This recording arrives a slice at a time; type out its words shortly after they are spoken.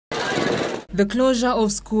The closure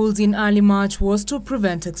of schools in early March was to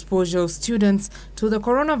prevent exposure of students to the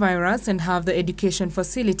coronavirus and have the education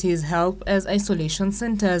facilities help as isolation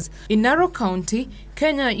centers. In Narok County,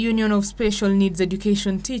 Kenya Union of Special Needs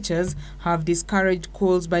Education Teachers have discouraged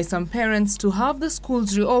calls by some parents to have the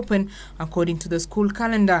schools reopen according to the school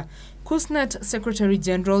calendar. KUSNET Secretary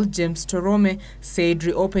General James Torome said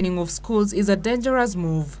reopening of schools is a dangerous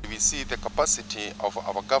move. We see the capacity of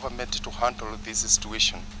our government to handle this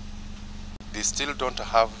situation. They still don't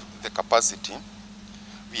have the capacity.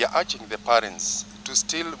 We are urging the parents to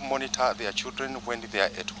still monitor their children when they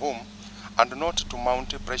are at home and not to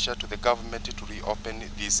mount pressure to the government to reopen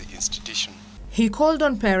this institution. He called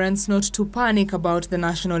on parents not to panic about the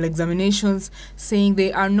national examinations, saying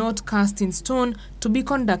they are not cast in stone to be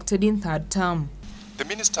conducted in third term. The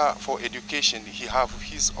Minister for Education, he has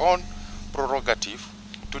his own prerogative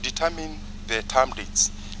to determine the term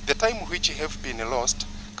dates. The time which have been lost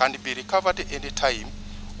can be recovered any time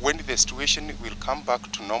when the situation will come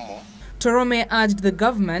back to normal. Torome urged the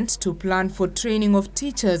government to plan for training of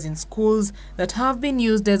teachers in schools that have been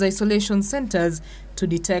used as isolation centers to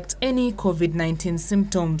detect any COVID-19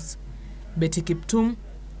 symptoms. Betty Kiptum,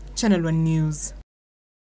 Channel 1 News.